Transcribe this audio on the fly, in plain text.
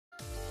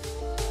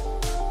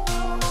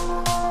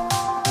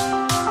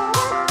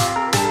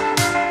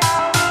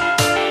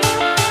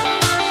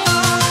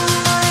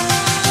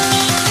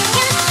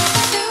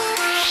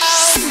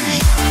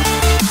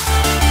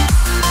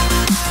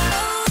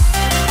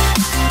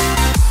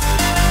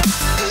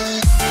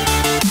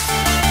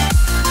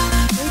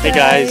Hey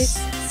guys!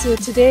 So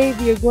today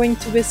we are going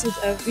to visit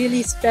a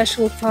really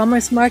special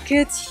farmers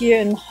market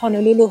here in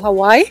Honolulu,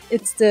 Hawaii.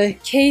 It's the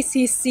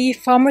KCC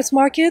farmers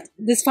market.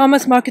 This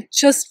farmers market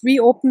just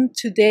reopened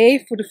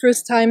today for the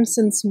first time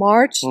since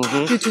March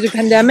due to the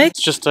pandemic.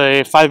 It's just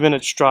a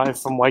 5-minute drive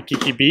from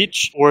Waikiki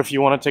Beach, or if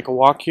you want to take a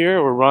walk here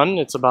or run,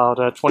 it's about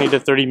a 20 to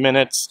 30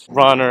 minutes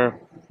run or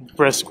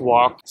brisk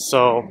walk.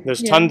 So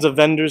there's tons of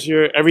vendors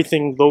here,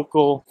 everything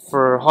local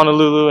for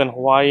Honolulu and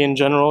Hawaii in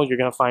general. You're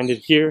gonna find it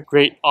here.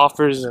 Great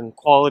offers and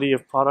quality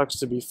of products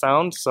to be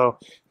found. So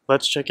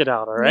let's check it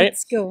out, all right?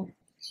 Let's go.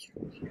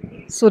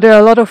 So there are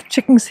a lot of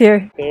chickens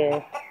here.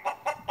 There,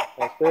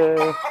 right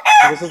there.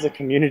 This is a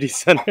community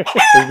center.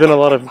 There's been a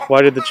lot of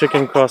why did the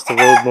chicken cross the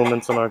road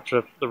moments on our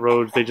trip. The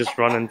roads, they just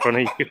run in front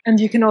of you. And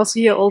you can also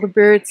hear all the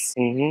birds.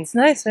 It's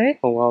nice, right?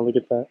 Oh wow, look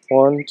at that.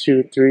 1,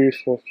 2, 3,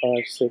 4,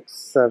 5, 6,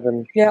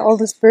 7. Yeah, all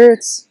these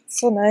birds. It's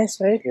so nice,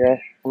 right? Yeah,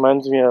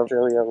 reminds me of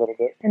Australia a little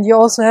bit. And you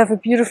also have a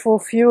beautiful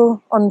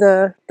view on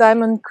the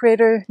Diamond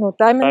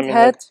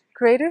Head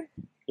crater.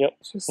 Yep.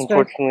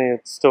 Unfortunately,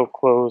 it's still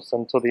closed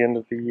until the end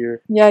of the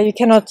year. Yeah, you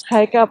cannot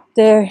hike up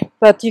there,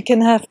 but you can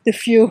have the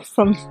view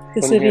from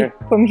the city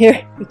from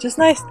here, which is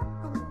nice.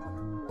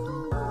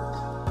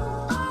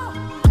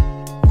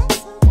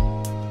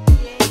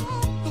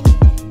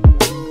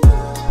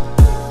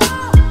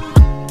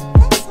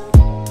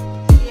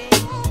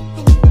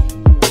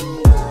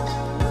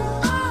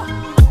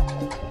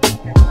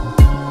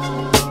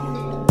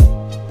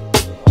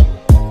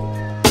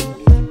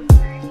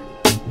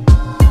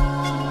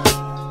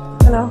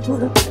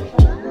 Hello.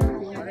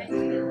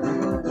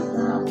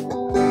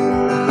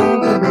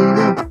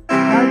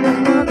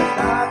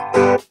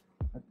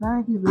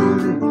 Thank you,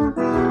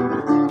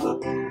 baby.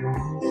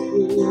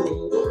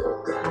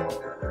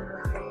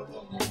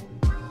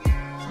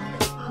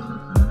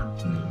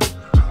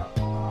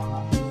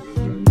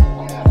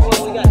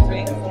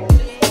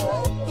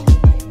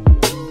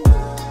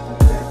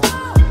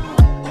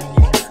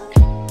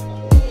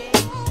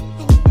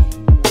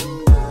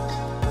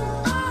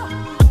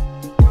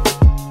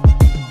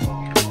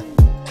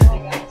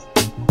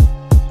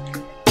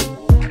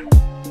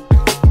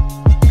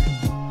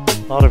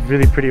 A lot of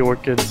really pretty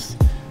orchids.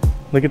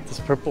 Look at this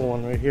purple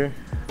one right here.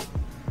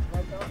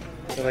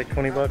 They're like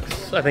 20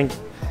 bucks. I think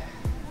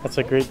that's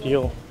a great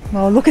deal.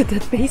 Wow, look at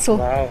that basil.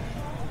 Wow.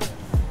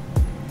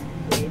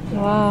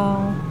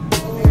 Wow.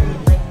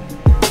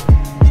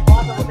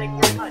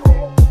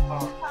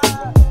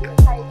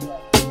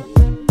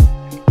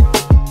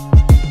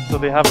 So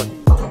they have a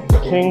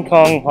King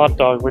Kong hot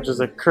dog, which is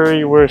a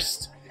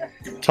currywurst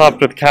topped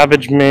with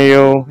cabbage,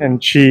 mayo,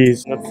 and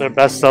cheese. That's their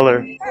best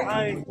seller.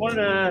 I wanted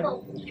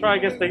to try, I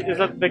guess, is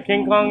that the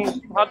King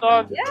Kong hot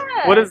dog?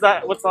 Yeah. What is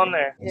that? What's on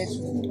there?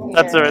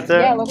 That's it right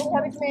there? Yeah, local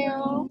cabbage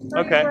mayo,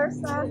 okay.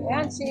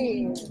 and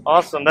cheese.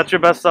 Awesome. That's your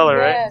best seller,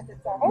 right? Yes,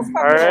 it's our most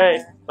popular.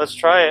 Alright, let's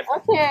try it.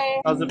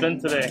 Okay. How's it been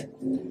today?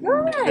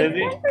 Good.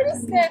 Busy? It's pretty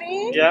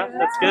steady. Yeah,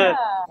 that's good.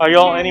 Are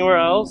y'all anywhere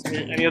else?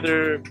 Any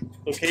other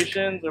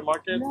locations or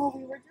markets? No,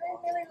 we were doing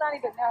really Lani,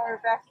 but now we're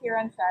back here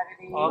on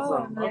Saturday.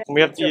 Awesome.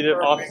 We have to eat it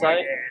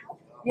off-site?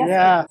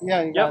 Yes.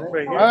 Yeah, you Yep, got it.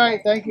 right here. All right,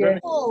 thank you.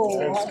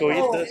 Let's go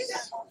eat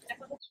this.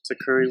 It's a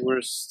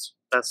currywurst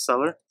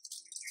bestseller.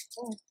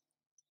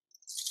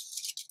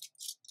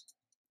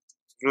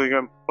 Really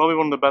good. Probably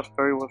one of the best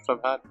currywursts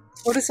I've had.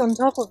 What is on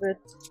top of it?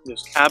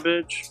 There's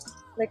cabbage,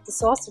 Like the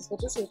sausage,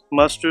 what is it?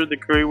 mustard, the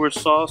currywurst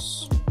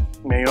sauce,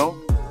 mayo.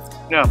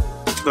 Yeah,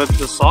 the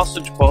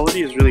sausage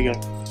quality is really good.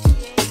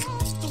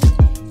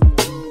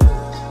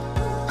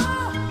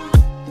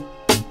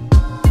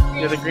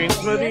 Yeah, the green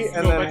smoothie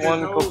and then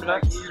one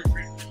coconut.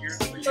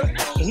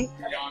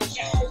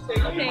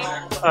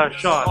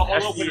 Sean,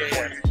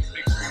 S-E-A-N.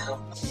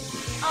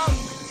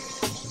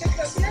 The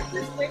coconut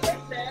is way back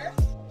there.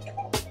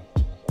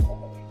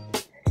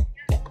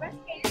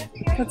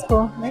 Let's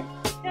go, right?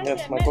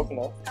 That's my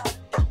coconut.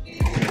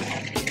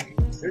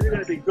 There's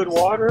gonna be good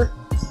water.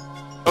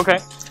 Okay.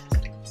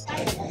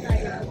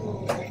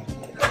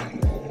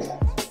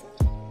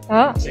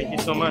 Ah, Thank you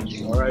so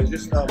much. All right,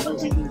 just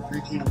drinking.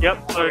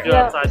 Yep, sorry to go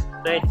outside.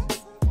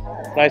 Thanks.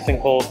 Nice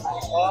and cold.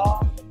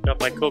 Got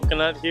my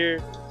coconut here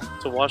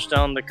to wash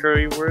down the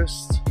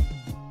currywurst.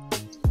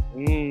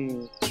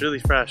 It's really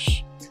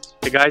fresh.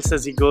 The guy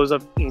says he goes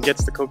up and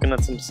gets the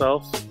coconuts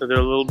himself, so they're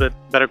a little bit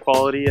better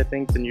quality, I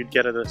think, than you'd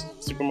get at a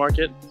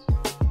supermarket.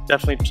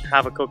 Definitely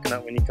have a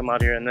coconut when you come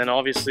out here, and then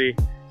obviously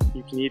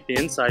you can eat the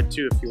inside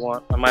too if you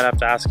want. I might have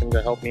to ask him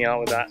to help me out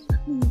with that.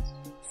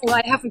 so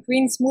I have a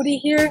green smoothie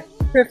here,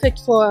 perfect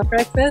for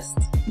breakfast.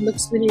 It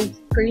looks really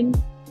green.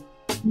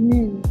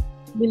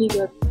 Really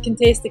good. You can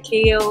taste the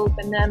kale,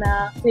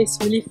 banana, tastes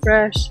really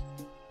fresh.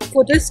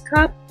 For this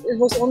cup, it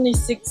was only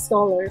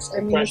 $6.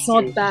 I mean, it's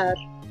not bad.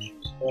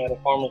 At a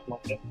farmer's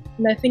market.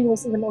 And I think it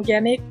was even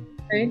organic,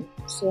 right?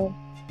 So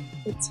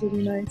it's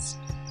really nice.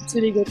 It's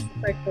really good for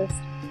breakfast.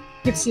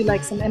 Gives you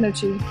like some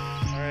energy.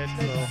 Alright,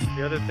 so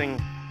the other thing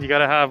you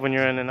gotta have when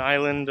you're in an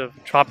island of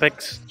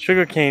tropics.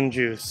 Sugarcane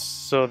juice.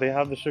 So they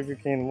have the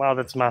sugarcane. Wow,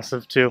 that's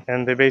massive too.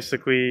 And they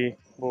basically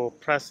will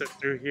press it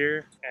through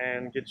here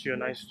and get you a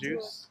nice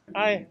juice.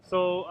 Hi.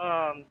 So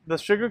the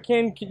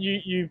sugarcane,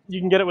 you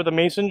can get it with a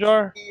mason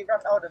jar. We run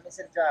out the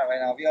mason jar right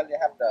now. We only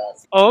have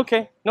the. Oh,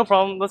 okay. No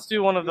problem. Let's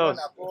do one of those.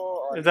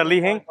 Is that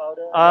Li Hing?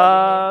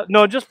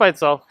 No, just by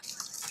itself.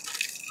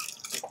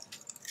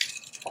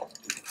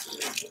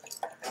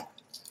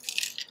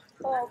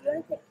 Oh, we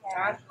only take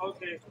cash.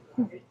 Okay.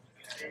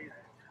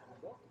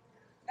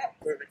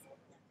 Perfect.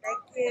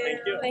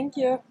 Thank you. Thank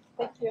you.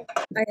 Thank you.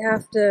 I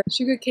have the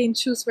sugarcane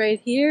juice right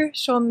here.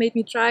 Sean made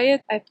me try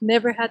it. I've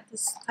never had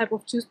this type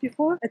of juice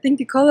before. I think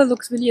the color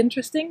looks really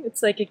interesting.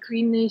 It's like a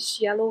greenish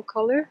yellow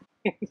color.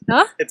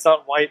 Huh? It's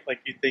not white like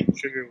you think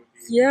sugar would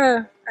be.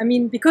 Yeah. I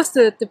mean, because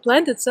the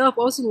plant itself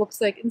also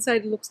looks like,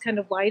 inside it looks kind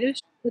of whitish.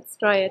 Let's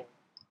try it.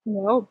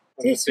 Wow.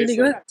 Tastes really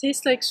good.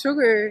 Tastes like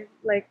sugar,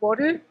 like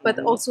water, but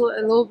also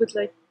a little bit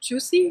like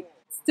juicy.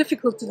 It's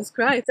difficult to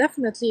describe.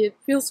 Definitely, it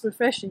feels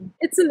refreshing.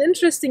 It's an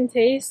interesting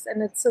taste,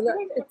 and it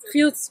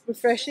feels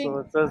refreshing. So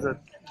it says that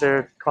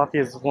their coffee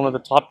is one of the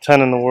top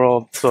 10 in the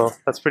world. So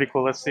that's pretty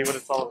cool. Let's see what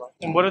it's all about.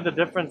 And what are the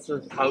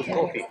differences? House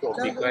coffee. Oh,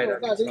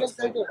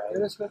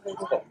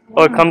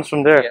 it comes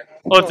from there.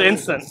 Oh, it's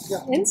instant.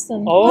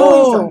 Instant.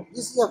 Oh.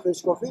 This is a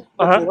fresh coffee.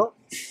 Uh-huh.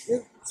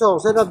 So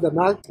set up the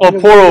milk. Oh,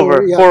 pour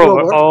over. Yeah, Pour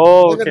over.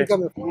 Oh, okay.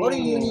 Only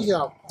you need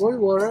boil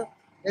water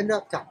and a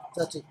cup.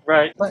 That's it.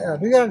 Right. But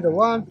we have the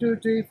 1, 2,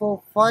 3,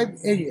 4, 5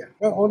 area.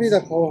 Not only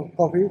the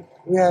coffee,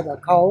 we have a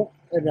cow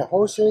and the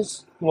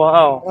horses.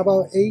 Wow.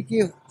 About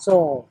 80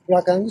 so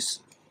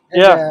wagons.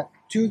 And, Yeah.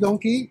 2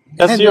 donkey.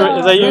 That's and, you.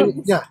 Is that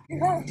you? Yeah.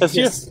 That's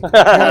Yes. you.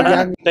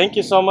 Yeah. Thank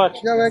you so much.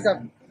 You're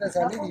welcome. That's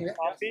a little bit.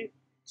 Coffee?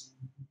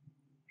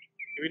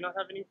 Do we not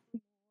have any?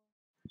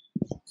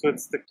 So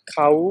it's the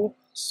Kau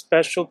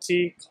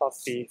specialty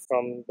coffee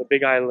from the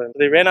Big Island.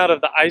 They ran out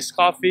of the iced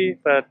coffee,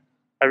 but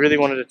I really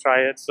wanted to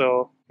try it,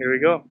 so here we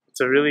go.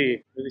 It's a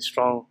really, really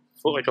strong,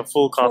 like a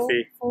full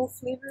coffee. Full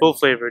flavor. Full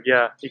flavored,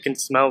 yeah. You can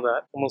smell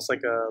that. Almost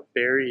like a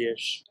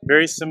berry-ish.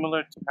 Very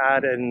similar to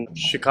had in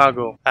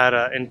Chicago. At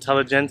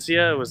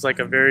Intelligentsia, it was like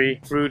a very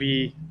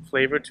fruity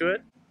flavor to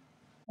it.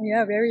 Oh,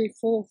 yeah, very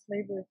full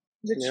flavor.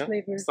 Rich Yeah,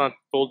 flavor. it's not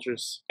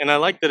Folgers. And I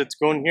like that it's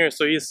grown here.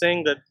 So he's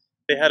saying that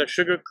they had a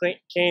sugar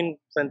cane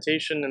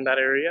plantation in that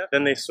area.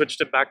 Then they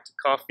switched it back to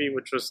coffee,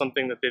 which was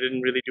something that they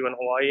didn't really do in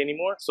Hawaii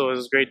anymore. So it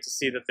was great to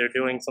see that they're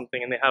doing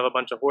something. And they have a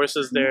bunch of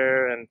horses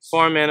there and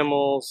farm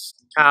animals,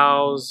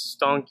 cows,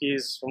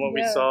 donkeys, from what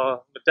we saw.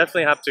 But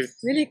definitely have to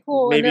Really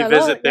cool. maybe And a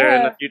lot- visit there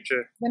in yeah. the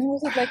future. When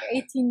was it, like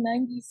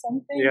 1890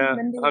 something? Yeah,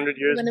 when 100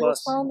 years when plus. it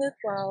was founded.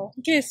 Wow.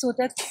 Okay, so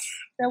that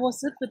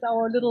was it with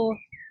our little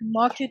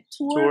market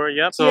tour.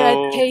 Yep. Here at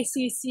So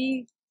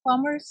KCC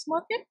Farmers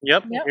Market.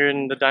 Yep, Yep. you're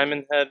in the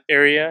Diamond Head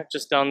area,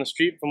 just down the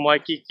street from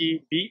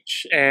Waikiki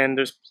Beach, and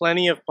there's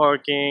plenty of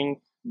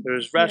parking.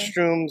 There's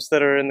restrooms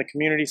that are in the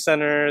community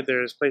center.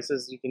 There's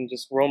places you can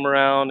just roam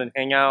around and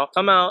hang out.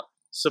 Come out,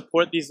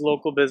 support these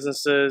local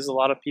businesses. A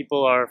lot of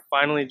people are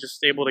finally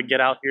just able to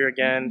get out here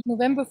again.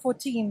 November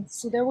 14th.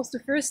 So that was the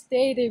first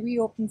day they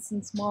reopened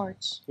since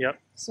March. Yep.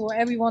 So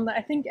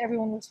I think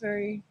everyone was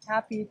very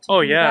happy to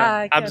Oh be yeah,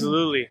 back. and-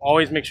 absolutely.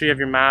 Always make sure you have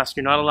your mask.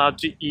 You're not allowed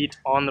to eat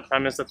on the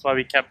premise. That's why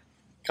we kept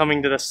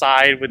coming to the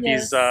side with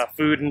these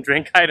food and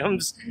drink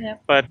items. Yeah.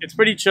 But it's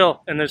pretty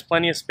chill and there's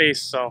plenty of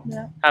space. So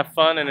Yeah. have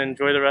fun and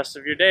enjoy the rest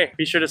of your day.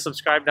 Be sure to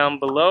subscribe down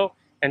below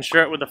and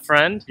share it with a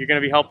friend. You're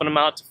going to be helping them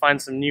out to find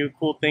some new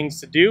cool things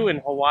to do in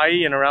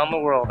Hawaii and around the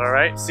world. All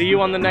right. See you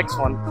on the next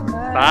one.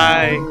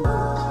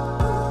 Bye.